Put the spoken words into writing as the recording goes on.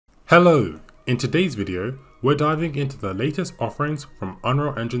Hello! In today's video, we're diving into the latest offerings from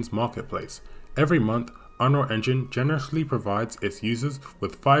Unreal Engine's marketplace. Every month, Unreal Engine generously provides its users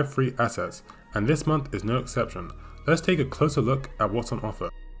with 5 free assets, and this month is no exception. Let's take a closer look at what's on offer.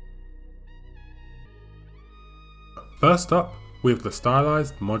 First up, we have the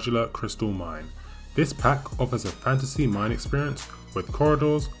stylized modular crystal mine. This pack offers a fantasy mine experience with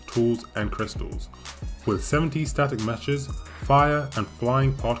corridors, tools, and crystals. With 70 static meshes, fire and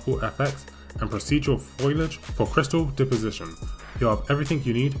flying particle effects, and procedural foliage for crystal deposition, you'll have everything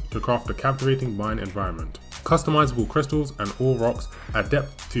you need to craft a captivating mine environment. Customizable crystals and ore rocks add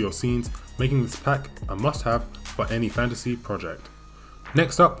depth to your scenes, making this pack a must-have for any fantasy project.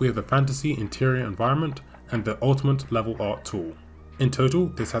 Next up, we have the fantasy interior environment and the ultimate level art tool. In total,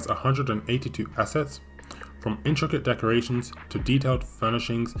 this has 182 assets. From intricate decorations to detailed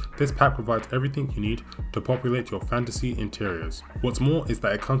furnishings, this pack provides everything you need to populate your fantasy interiors. What's more is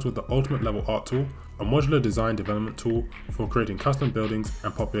that it comes with the ultimate level art tool, a modular design development tool for creating custom buildings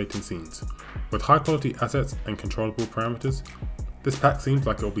and populating scenes. With high quality assets and controllable parameters, this pack seems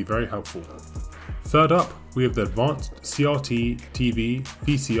like it will be very helpful. Third up, we have the advanced CRT TV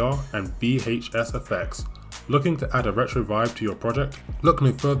VCR and VHS effects. Looking to add a retro vibe to your project? Look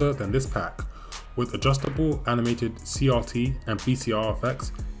no further than this pack. With adjustable animated CRT and VCR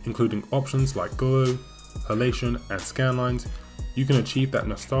effects, including options like glow, halation, and scan lines, you can achieve that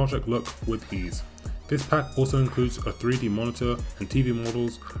nostalgic look with ease. This pack also includes a 3D monitor and TV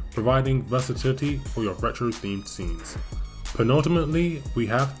models, providing versatility for your retro-themed scenes. Penultimately, we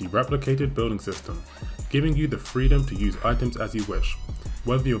have the replicated building system, giving you the freedom to use items as you wish.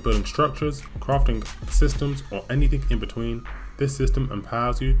 Whether you're building structures, crafting systems, or anything in between, this system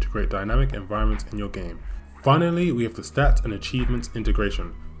empowers you to create dynamic environments in your game. Finally, we have the stats and achievements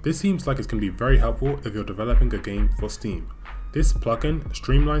integration. This seems like it's going to be very helpful if you're developing a game for Steam. This plugin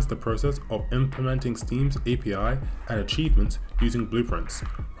streamlines the process of implementing Steam's API and achievements using blueprints.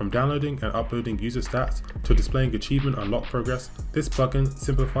 From downloading and uploading user stats to displaying achievement unlock progress, this plugin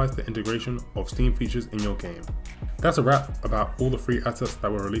simplifies the integration of Steam features in your game. That's a wrap about all the free assets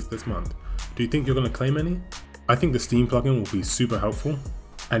that were released this month. Do you think you're going to claim any? I think the Steam plugin will be super helpful.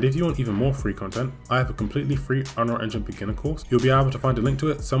 And if you want even more free content, I have a completely free Unreal Engine beginner course. You'll be able to find a link to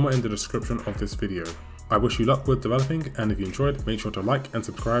it somewhere in the description of this video. I wish you luck with developing, and if you enjoyed, make sure to like and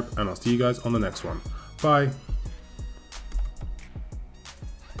subscribe, and I'll see you guys on the next one. Bye!